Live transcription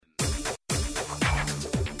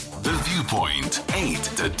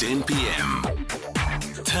2.8 to 10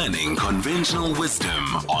 p.m. Turning conventional wisdom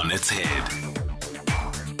on its head.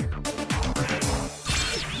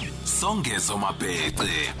 Songezo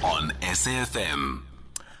Mbete on SAFM.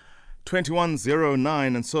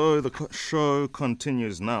 2109, and so the show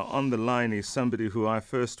continues now. On the line is somebody who I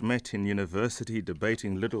first met in university,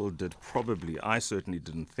 debating. Little did probably, I certainly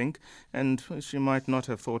didn't think, and she might not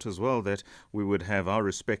have thought as well, that we would have our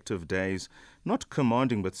respective days not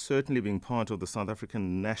commanding, but certainly being part of the South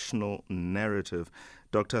African national narrative.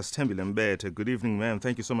 Dr. Sthembile Mbete, good evening, ma'am.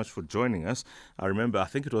 Thank you so much for joining us. I remember, I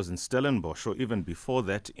think it was in Stellenbosch, or even before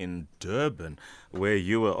that in Durban, where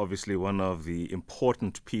you were obviously one of the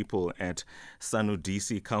important people at SANU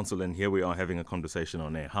DC Council, and here we are having a conversation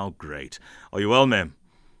on air. How great. Are you well, ma'am?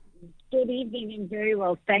 Good evening, and very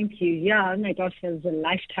well, thank you. Yeah, oh my gosh, it was a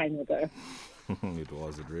lifetime ago.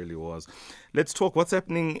 It really was. Let's talk what's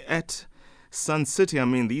happening at Sun City. I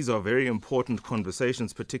mean, these are very important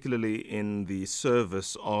conversations, particularly in the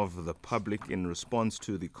service of the public in response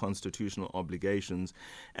to the constitutional obligations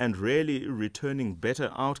and really returning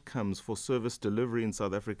better outcomes for service delivery in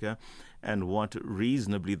South Africa and what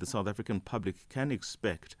reasonably the South African public can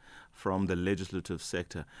expect from the legislative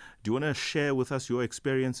sector. Do you want to share with us your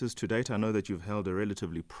experiences to date? I know that you've held a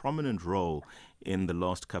relatively prominent role in the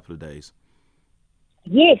last couple of days.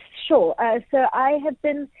 Yes, sure. So I have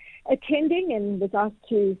been attending and was asked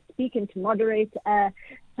to speak and to moderate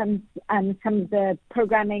some of the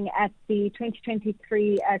programming at the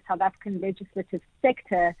 2023 South African Legislative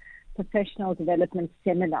Sector Professional Development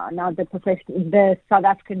Seminar. Now, the South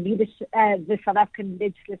African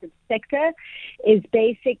Legislative Sector is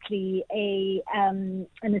basically an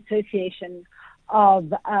association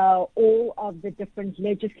of all of the different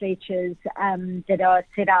legislatures that are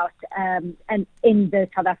set out and in the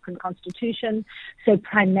South African Constitution. So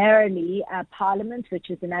primarily Parliament, which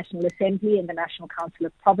is the National Assembly and the National Council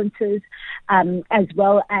of Provinces, as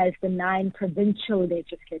well as the 9 provincial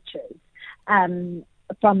legislatures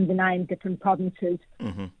from the 9 different provinces.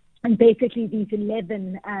 Mm-hmm. And basically these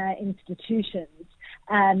 11 institutions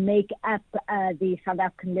make up the South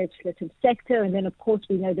African legislative sector. And then, of course,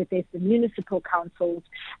 we know that there's the municipal councils,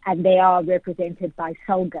 and they are represented by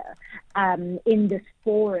SALGA in this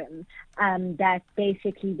forum that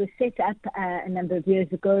basically was set up a number of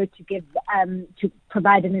years ago to give to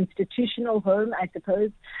provide an institutional home, I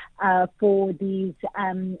suppose, for these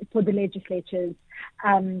for the legislatures,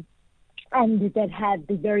 and that had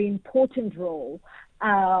the very important role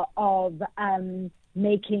of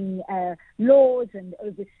making laws and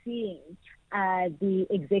overseeing the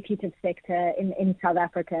executive sector in South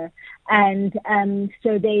Africa. And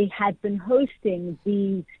so they had been hosting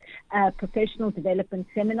these professional development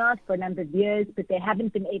seminars for a number of years, but they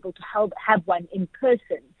haven't been able to have one in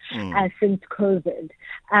person since COVID.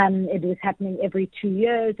 It was happening every 2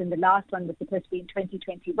 years, and the last one was supposed to be in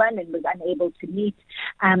 2021 and was unable to meet.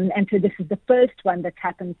 And so this is the first one that's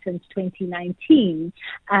happened since 2019.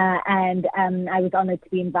 And I was honored to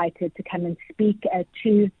be invited to come and speak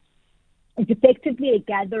to. It's effectively a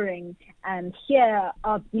gathering here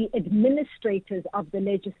of the administrators of the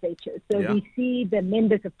legislature. So we see the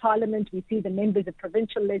members of parliament, we see the members of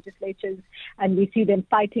provincial legislatures, and we see them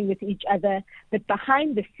fighting with each other. But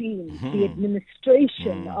behind the scenes, the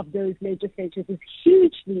administration of those legislatures is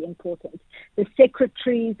hugely important. The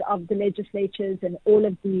secretaries of the legislatures and all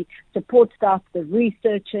of the support staff, the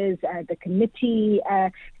researchers, the committee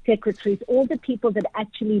secretaries, all the people that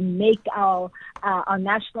actually make our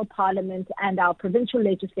national parliament and our provincial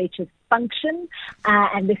legislatures function.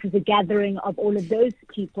 And this is a gathering of all of those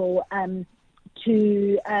people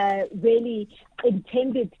to really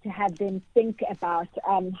intended to have them think about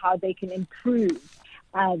how they can improve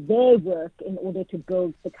their work in order to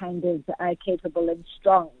build the kind of capable and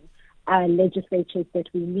strong legislatures that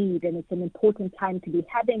we need. And it's an important time to be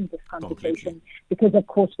having this conversation because, of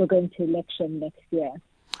course, we're going to election next year.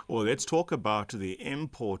 Well, let's talk about the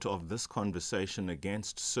import of this conversation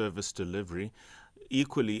against service delivery,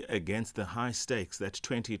 equally against the high stakes that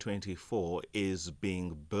 2024 is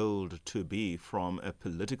being billed to be from a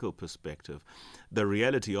political perspective. The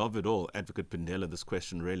reality of it all, Advocate Phindela, this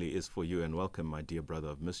question really is for you, and welcome, my dear brother.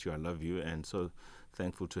 I've missed you, I love you, and so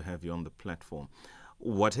thankful to have you on the platform.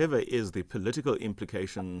 Whatever is the political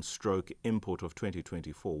implication stroke import of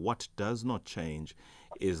 2024, what does not change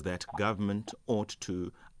is that government ought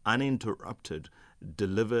to, uninterrupted,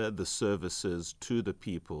 deliver the services to the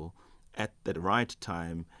people at the right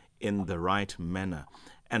time, in the right manner.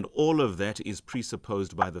 And all of that is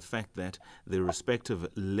presupposed by the fact that the respective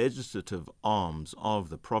legislative arms of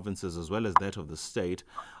the provinces as well as that of the state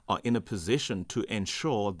are in a position to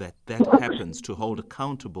ensure that that happens, to hold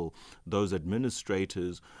accountable those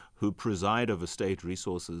administrators who preside over state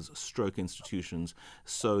resources, stroke institutions,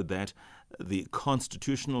 so that the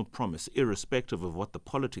constitutional promise, irrespective of what the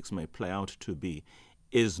politics may play out to be,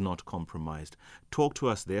 is not compromised. Talk to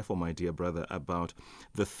us, therefore, my dear brother, about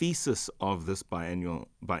the thesis of this biannual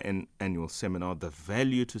seminar, the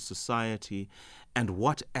value to society, and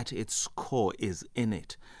what at its core is in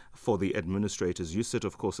it for the administrators. You sit,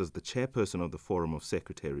 of course, as the chairperson of the Forum of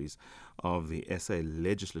Secretaries of the SA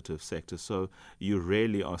legislative sector, so you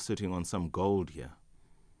really are sitting on some gold here.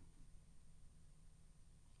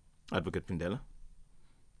 Advocate Phindela?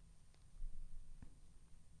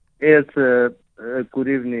 Yes, good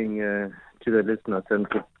evening to the listeners, and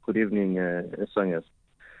good evening, Sonyas.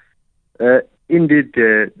 Indeed,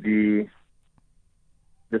 the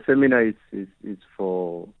seminar is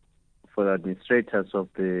for the administrators of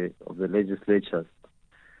the legislatures,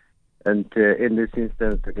 and in this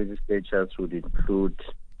instance, the legislatures would include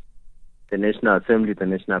the National Assembly, the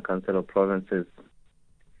National Council of Provinces,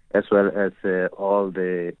 as well as all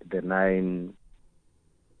the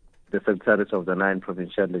secretaries of the 9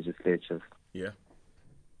 provincial legislatures. Yeah.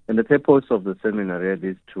 And the purpose of the seminar really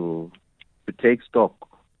is to take stock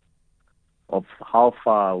of how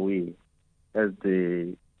far we, as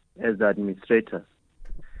the administrators,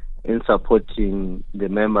 in supporting the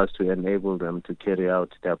members to enable them to carry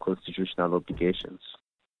out their constitutional obligations,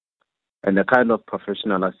 and the kind of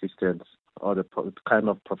professional assistance or the kind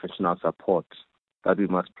of professional support that we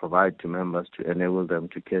must provide to members to enable them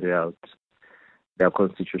to carry out their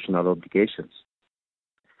constitutional obligations.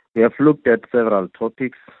 We have looked at several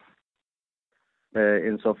topics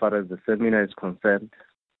insofar as the seminar is concerned.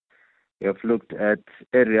 We have looked at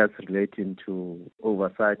areas relating to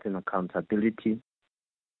oversight and accountability.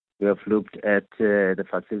 We have looked at the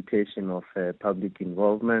facilitation of public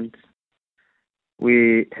involvement.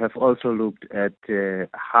 We have also looked at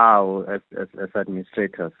how, as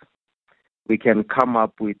administrators, we can come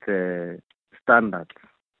up with standards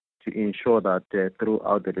to ensure that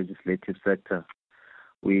throughout the legislative sector,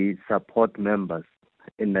 we support members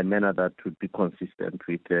in a manner that would be consistent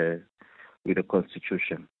with the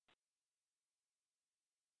Constitution.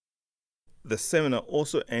 The seminar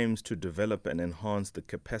also aims to develop and enhance the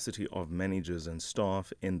capacity of managers and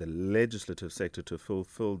staff in the legislative sector to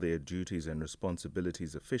fulfill their duties and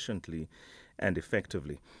responsibilities efficiently and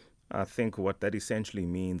effectively. I think what that essentially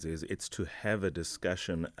means is it's to have a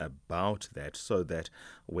discussion about that so that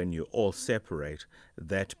when you all separate,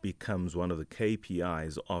 that becomes one of the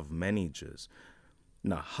KPIs of managers.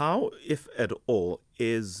 Now, how, if at all,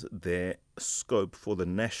 is there scope for the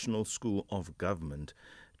National School of Government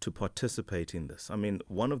to participate in this? I mean,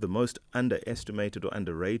 one of the most underestimated or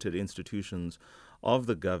underrated institutions of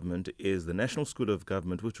the government is the National School of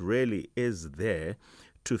Government, which really is there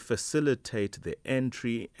to facilitate the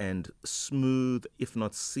entry and smooth, if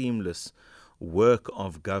not seamless, work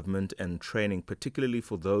of government and training, particularly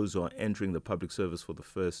for those who are entering the public service for the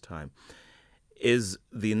first time. Is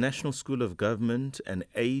the National School of Government an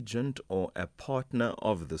agent or a partner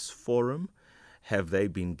of this forum? Have they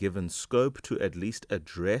been given scope to at least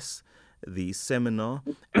address the seminar?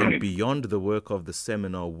 And beyond the work of the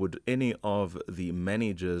seminar, would any of the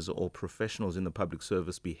managers or professionals in the public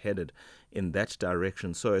service be headed in that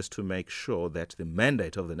direction so as to make sure that the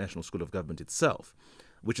mandate of the National School of Government itself,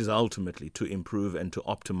 which is ultimately to improve and to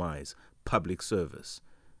optimize public service,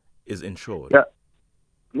 is ensured?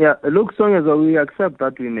 Yeah. Look, so as we accept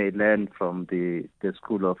that we may learn from the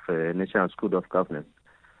School of National School of Governance.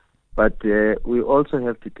 But we also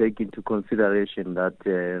have to take into consideration that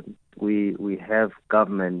we have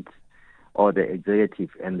government or the executive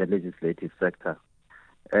and the legislative sector.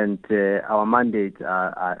 And our mandates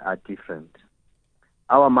are different.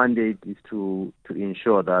 Our mandate is to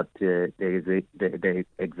ensure that the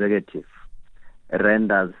executive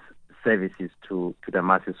renders services to the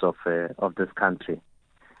masses of this country.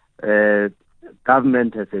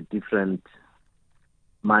 Government has a different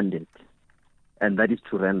mandate, and that is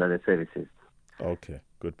to render the services. Okay,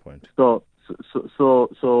 good point. So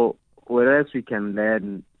whereas we can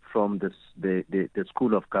learn from the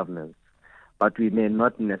School of Governance, but we may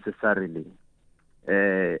not necessarily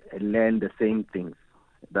learn the same things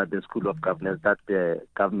that the School of Governance, that the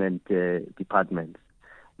government departments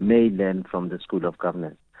may learn from the School of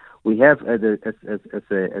Governance. We have, as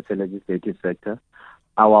a legislative sector,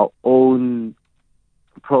 our own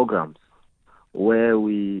programs where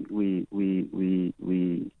we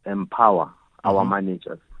empower our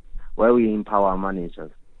managers,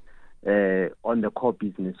 on the core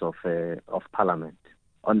business of Parliament,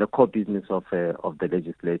 on the core business of the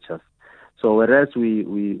legislatures. So whereas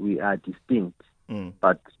we are distinct,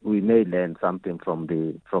 but we may learn something from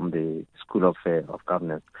the School of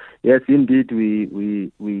Governance. Yes, indeed,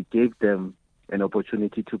 we gave them an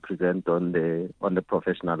opportunity to present on the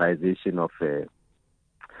professionalization of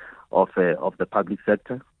the public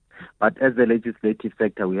sector. But as the legislative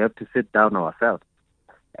sector, we have to sit down ourselves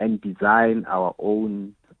and design our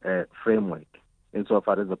own framework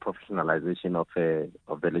insofar as the professionalization of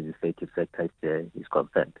the legislative sector is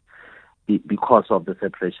concerned, because of the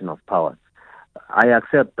separation of powers. I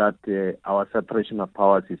accept that our separation of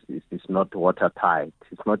powers is not watertight.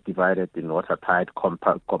 It's not divided in watertight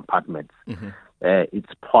compartments. Mm-hmm.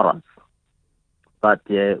 It's porous. But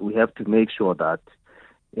we have to make sure that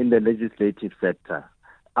in the legislative sector,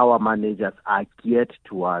 our managers are geared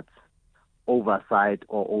towards oversight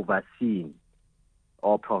or overseeing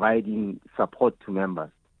or providing support to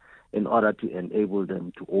members in order to enable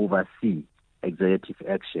them to oversee executive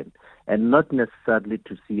action, and not necessarily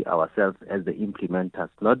to see ourselves as the implementers,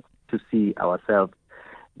 not to see ourselves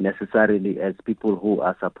necessarily as people who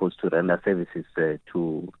are supposed to render services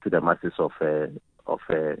to the masses of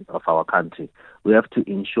our country. We have to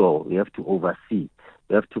ensure, we have to oversee,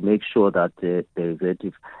 we have to make sure that the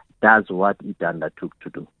executive does what it undertook to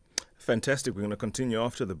do. Fantastic. We're going to continue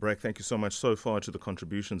after the break. Thank you so much so far to the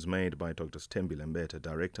contributions made by Dr. Sthembile Mbete,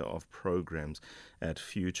 Director of Programmes at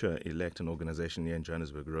Futurelect, an organization here in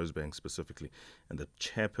Johannesburg, Rosebank specifically, and the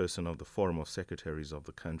Chairperson of the Forum of Secretaries of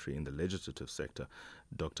the country in the legislative sector,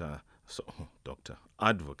 Dr.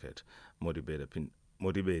 Advocate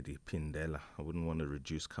Modibedi Phindela. I wouldn't want to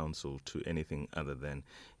reduce counsel to anything other than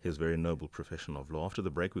his very noble profession of law. After the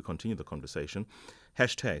break, we continue the conversation.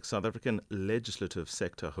 Hashtag South African Legislative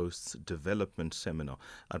Sector hosts Development Seminar.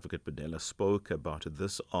 Advocate Phindela spoke about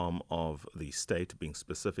this arm of the state being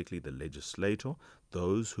specifically the legislator,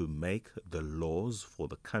 those who make the laws for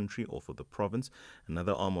the country or for the province.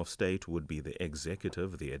 Another arm of state would be the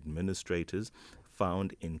executive, the administrators,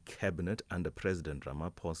 found in cabinet under President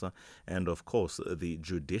Ramaphosa, and of course the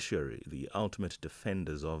judiciary, the ultimate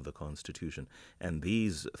defenders of the Constitution. And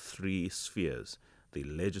these three spheres, the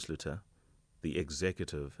legislature, the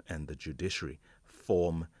executive, and the judiciary,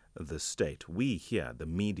 form the state. We here, the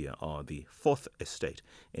media, are the fourth estate,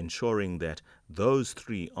 ensuring that those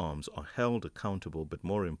three arms are held accountable, but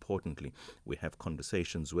more importantly, we have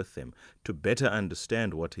conversations with them to better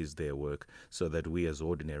understand what is their work, so that we as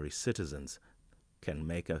ordinary citizens can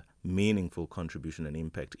make a meaningful contribution and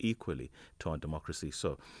impact equally to our democracy.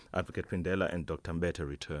 So, Advocate Phindela and Dr. Mbete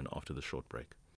return after the short break.